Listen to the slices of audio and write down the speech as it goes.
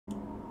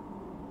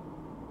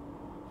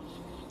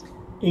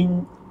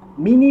In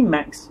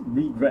Minimax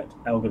regret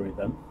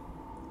algorithm,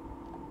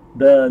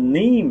 the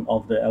name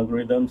of the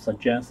algorithm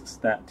suggests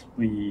that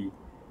we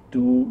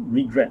do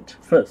regret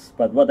first,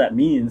 but what that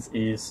means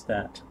is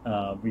that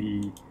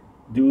we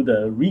do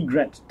the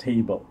regret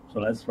table. So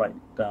let's write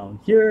down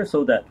here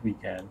so that we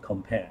can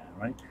compare,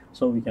 right?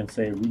 So we can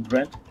say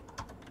regret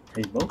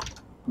table.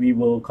 We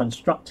will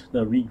construct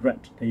the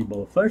regret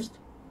table first.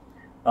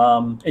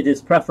 It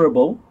is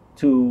preferable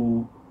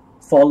to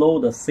follow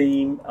the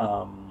same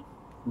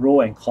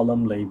row and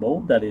column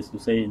label. That is to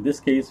say, in this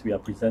case, we are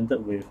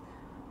presented with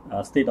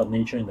state of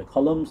nature in the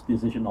columns,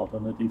 decision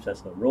alternatives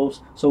as the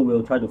rows. So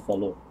we'll try to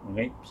follow,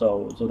 okay?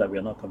 So that we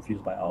are not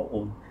confused by our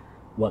own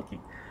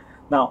working.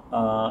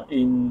 Now,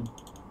 in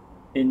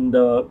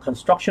the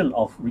construction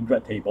of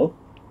regret table,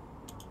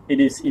 it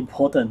is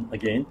important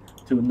again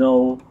to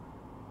know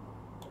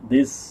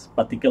this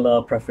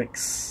particular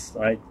prefix,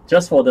 right?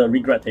 Just for the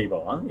regret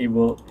table,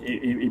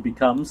 it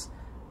becomes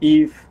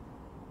if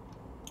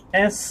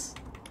S1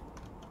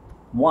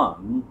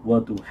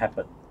 were to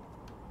happen.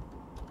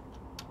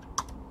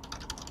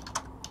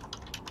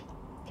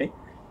 Okay,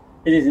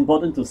 it is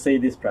important to say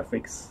this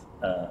prefix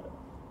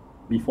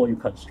before you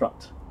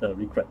construct the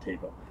regret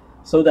table,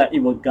 so that it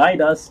will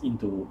guide us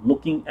into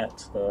looking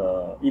at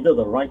either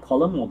the right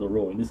column or the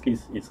row. In this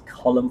case, it's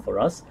column for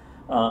us.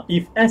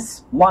 If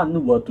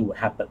S1 were to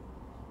happen,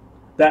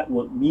 that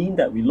would mean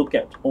that we look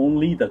at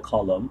only the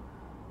column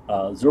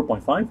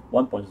 0.5,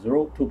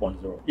 1.0,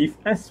 2.0. If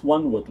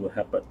S1 were to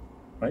happen,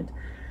 right,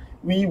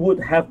 we would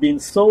have been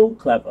so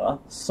clever,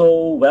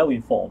 so well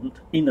informed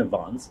in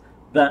advance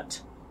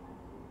that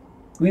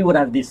we would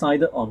have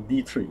decided on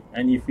D3.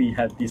 And if we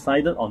had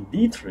decided on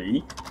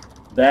D3,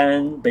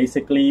 then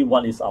basically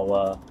what is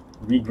our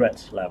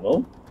regret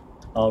level?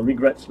 Our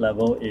regret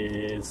level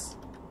is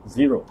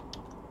 0.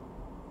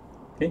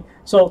 Okay,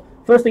 so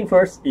first thing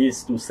first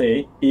is to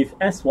say if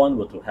S1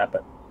 were to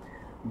happen,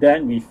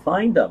 then we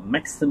find the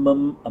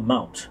maximum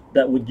amount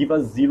that would give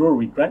us 0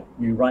 regret.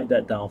 We write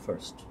that down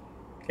first.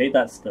 Okay,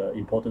 that's the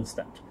important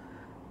step.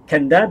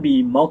 Can there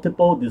be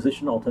multiple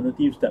decision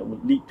alternatives that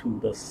would lead to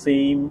the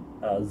same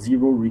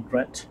 0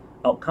 regret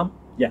outcome?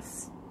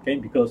 Yes. Okay,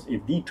 because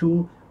if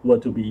D2 were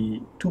to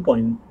be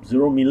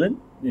 2.0 million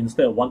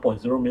instead of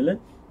 1.0 million,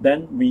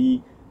 then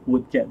we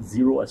would get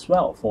 0 as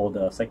well for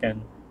the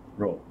second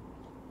row.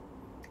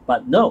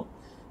 But no,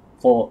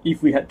 for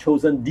if we had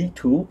chosen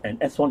D2 and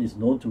S1 is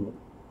known to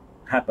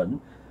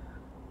happen,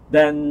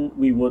 then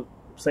we would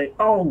say,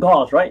 oh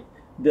gosh, right?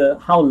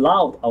 How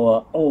loud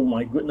our oh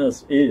my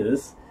goodness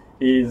is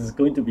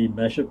going to be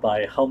measured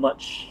by how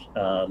much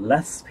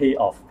less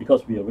payoff,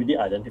 because we already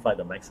identified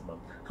the maximum.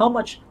 How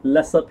much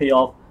lesser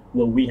payoff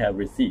will we have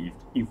received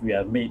if we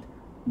have made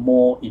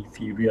more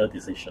inferior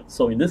decisions?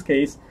 So in this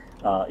case,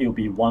 it will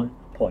be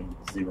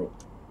 1.0.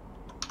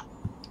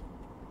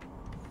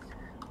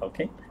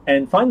 Okay,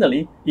 and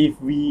finally,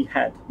 if we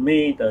had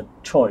made a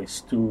choice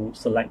to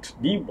select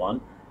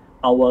D1,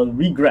 our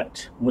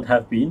regret would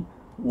have been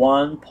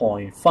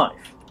 1.5,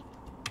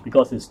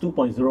 because it's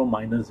 2.0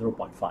 minus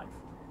 0.5.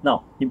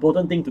 Now,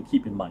 important thing to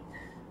keep in mind,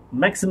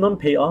 maximum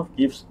payoff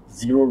gives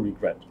 0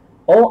 regret.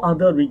 All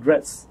other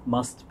regrets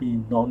must be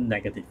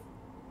non-negative.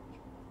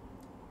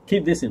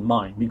 Keep this in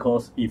mind,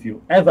 because if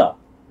you ever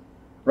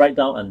write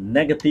down a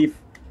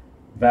negative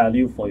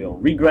value for your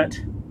regret,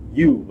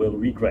 you will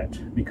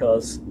regret,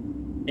 because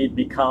it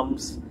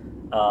becomes,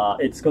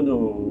 it's going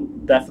to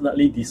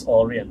definitely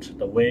disorient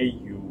the way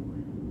you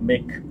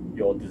make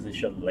your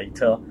decision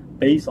later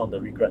based on the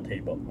regret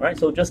table. Right?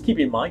 So just keep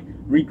in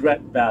mind,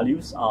 regret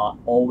values are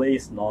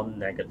always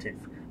non-negative,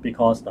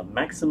 because the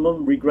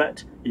maximum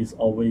regret is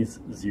always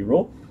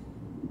 0.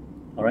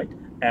 All right,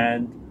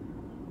 and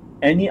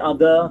any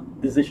other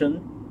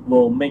decision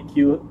will make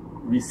you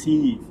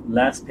receive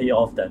less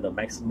payoff than the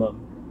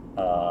maximum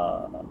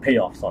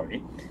payoff,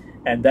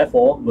 and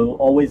therefore will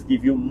always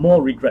give you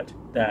more regret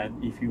than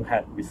if you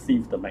had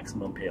received the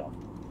maximum payoff.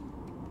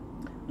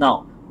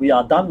 Now, we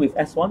are done with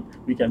S1.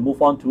 We can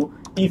move on to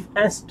if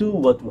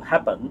S2 were to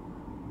happen,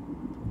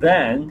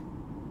 then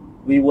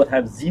we would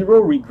have 0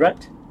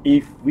 regret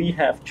if we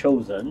have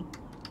chosen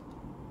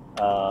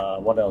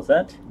what else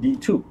that?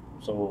 D2.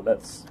 So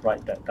let's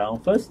write that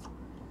down first.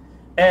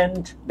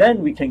 And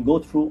then we can go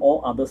through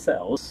all other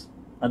cells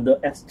under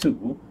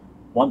S2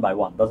 one by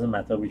one, doesn't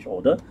matter which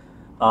order.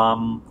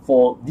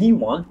 For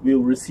D1, we'll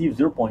receive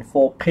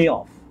 0.4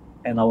 payoff,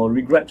 and our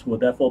regret will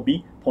therefore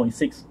be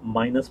 0.6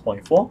 minus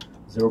 0.4,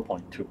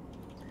 0.2.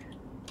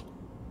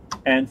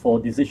 And for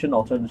decision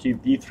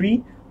alternative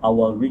D3,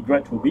 our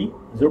regret will be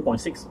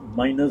 0.6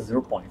 minus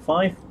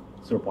 0.5,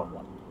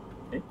 0.1.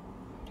 Okay.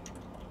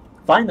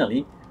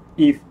 Finally,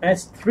 if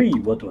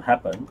S3 were to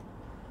happen,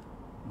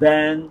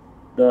 then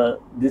the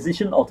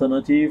decision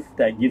alternative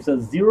that gives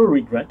us 0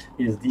 regret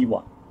is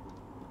D1,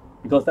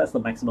 because that's the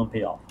maximum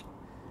payoff.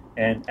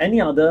 And any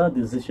other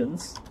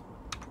decisions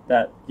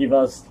that give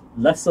us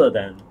lesser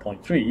than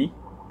 0.3,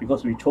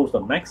 because we chose the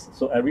max,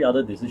 so every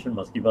other decision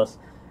must give us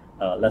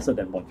lesser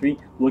than 0.3,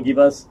 will give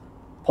us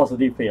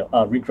positive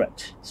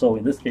regret. So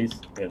in this case,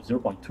 we have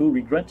 0.2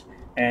 regret,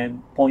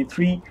 and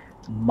 0.3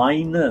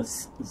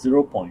 minus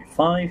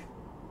 0.5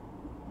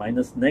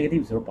 minus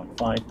negative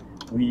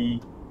 0.5,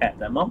 we add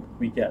them up,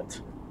 we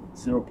get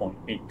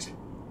 0.8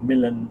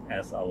 million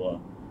as our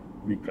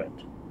regret.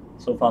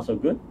 So far so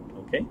good.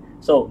 Okay,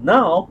 so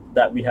now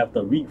that we have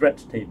the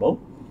regret table,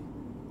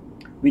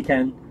 we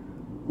can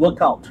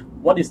work out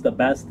what is the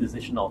best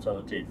decision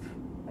alternative.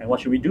 And what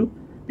should we do?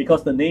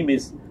 Because the name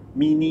is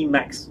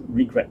Minimax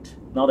regret.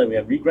 Now that we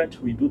have regret,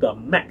 we do the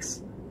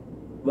max.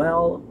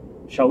 Well,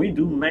 shall we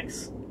do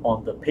max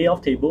on the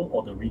payoff table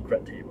or the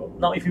regret table?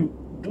 Now, if you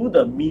do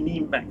the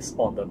Minimax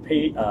on the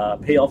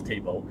payoff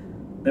table,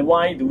 then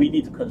why do we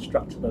need to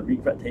construct the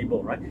regret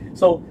table, right?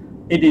 So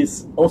it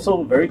is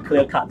also very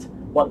clear-cut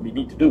what we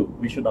need to do.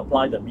 We should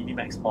apply the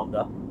Minimax on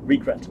the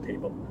regret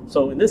table.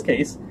 So in this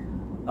case,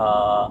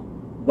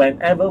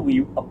 whenever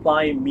we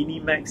apply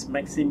Minimax,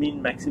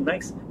 Maximin,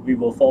 Maximax, we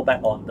will fall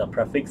back on the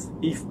prefix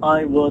if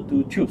I were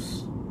to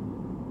choose.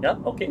 Yeah,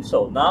 okay,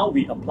 so now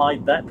we apply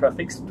that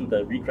prefix to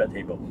the regret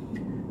table.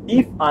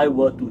 If I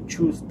were to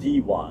choose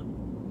D1,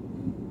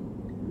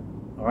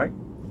 all right,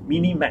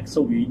 Minimax,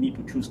 so we need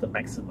to choose the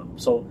maximum.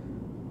 So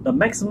the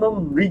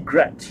maximum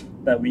regret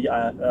that we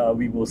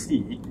will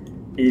see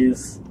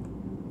is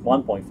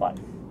 1.5.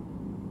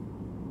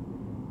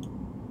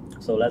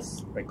 So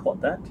let's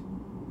record that.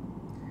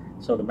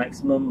 So the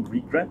maximum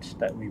regret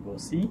that we will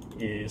see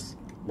is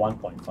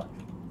 1.5.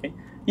 Okay.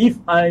 If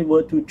I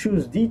were to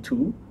choose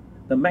D2,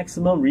 the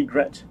maximum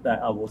regret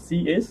that I will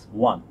see is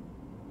 1.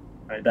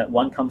 Right? That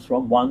 1 comes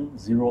from 1,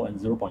 0, and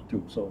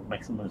 0.2. So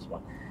maximum is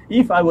 1.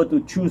 If I were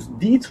to choose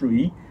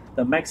D3,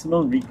 the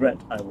maximum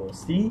regret I will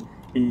see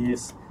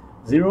is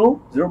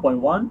 0,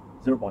 0.1,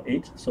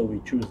 0.8. So we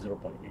choose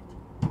 0.8.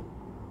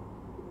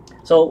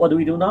 So what do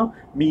we do now?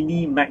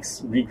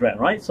 Mini-max regret,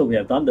 right? So we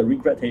have done the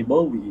regret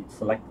table. We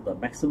select the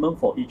maximum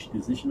for each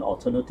decision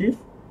alternative.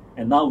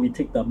 And now we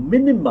take the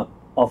minimum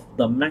of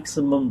the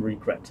maximum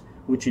regret,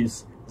 which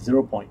is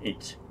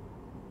 0.8.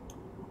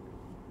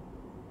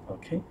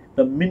 Okay,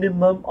 the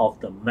minimum of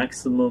the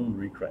maximum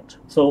regret.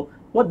 So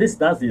what this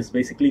does is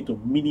basically to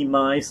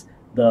minimize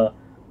the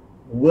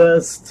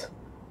worst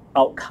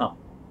outcome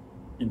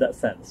in that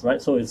sense,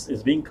 right? So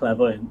it's being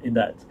clever in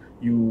that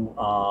you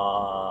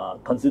are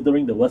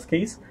considering the worst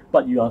case,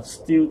 but you are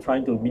still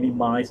trying to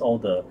minimize all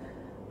the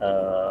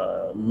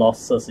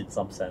losses in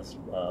some sense,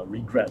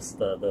 regrets,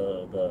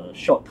 the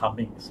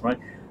shortcomings, right?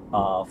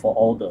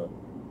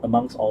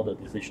 Amongst all the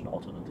decision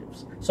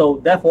alternatives. So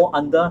therefore,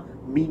 under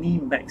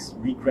Minimax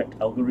regret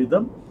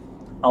algorithm,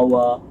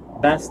 our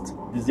best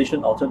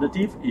decision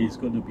alternative is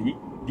going to be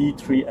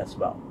D3 as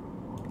well.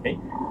 Okay,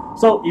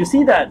 so you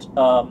see that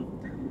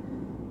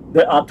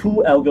there are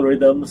two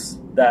algorithms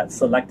that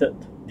selected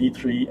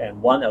D3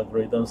 and one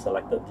algorithm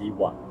selected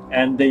D1,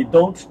 and they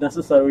don't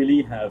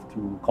necessarily have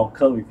to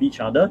concur with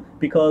each other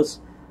because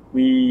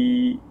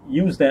we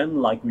use them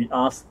like we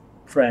ask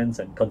friends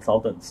and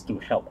consultants to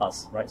help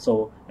us, right?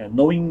 So, and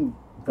knowing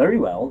very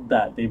well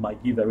that they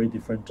might give very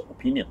different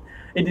opinion.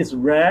 It is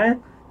rare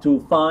to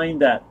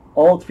find that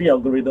all three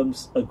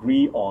algorithms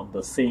agree on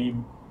the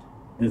same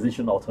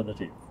decision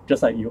alternative.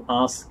 Just like you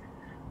ask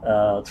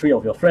three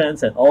of your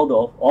friends and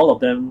all of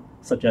them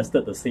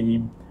suggested the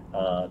same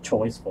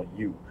choice for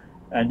you.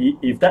 And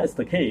if that is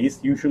the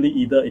case, usually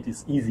either it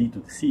is easy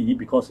to see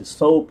because it's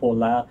so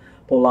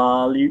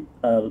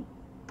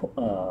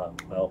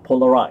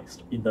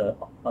polarized in the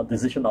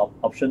decision of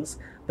options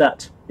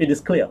that it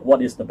is clear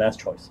what is the best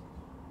choice.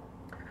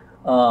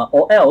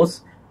 Or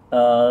else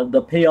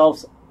the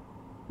payoffs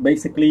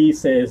basically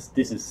says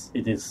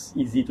it is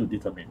easy to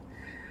determine.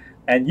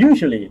 And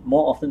usually,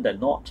 more often than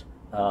not,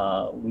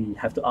 we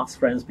have to ask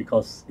friends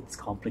because it's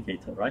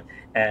complicated, right?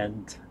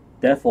 And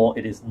therefore,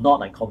 it is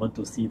not uncommon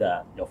to see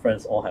that your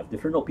friends all have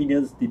different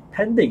opinions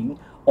depending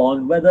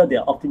on whether they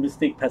are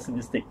optimistic,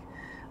 pessimistic,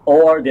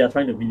 or they are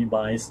trying to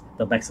minimize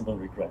the maximum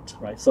regret,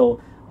 right? So,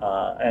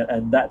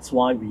 and that's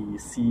why we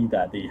see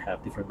that they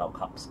have different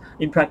outcomes.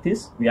 In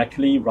practice, we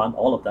actually run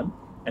all of them,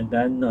 and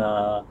then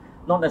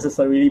not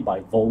necessarily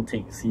by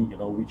voting, see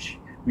which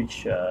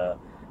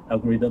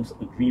algorithms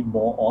agree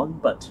more on,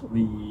 but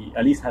we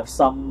at least have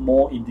some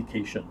more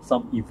indication,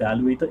 some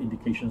evaluated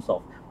indications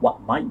of what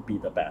might be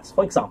the best.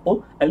 For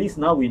example, at least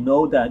now we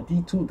know that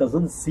D2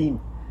 doesn't seem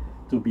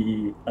to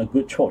be a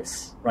good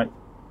choice, right?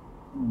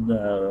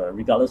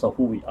 Regardless of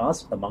who we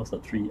ask amongst the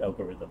three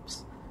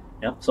algorithms.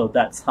 Yeah, so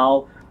that's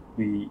how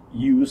we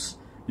use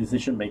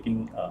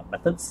decision-making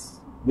methods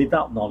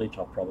without knowledge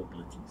of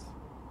probabilities.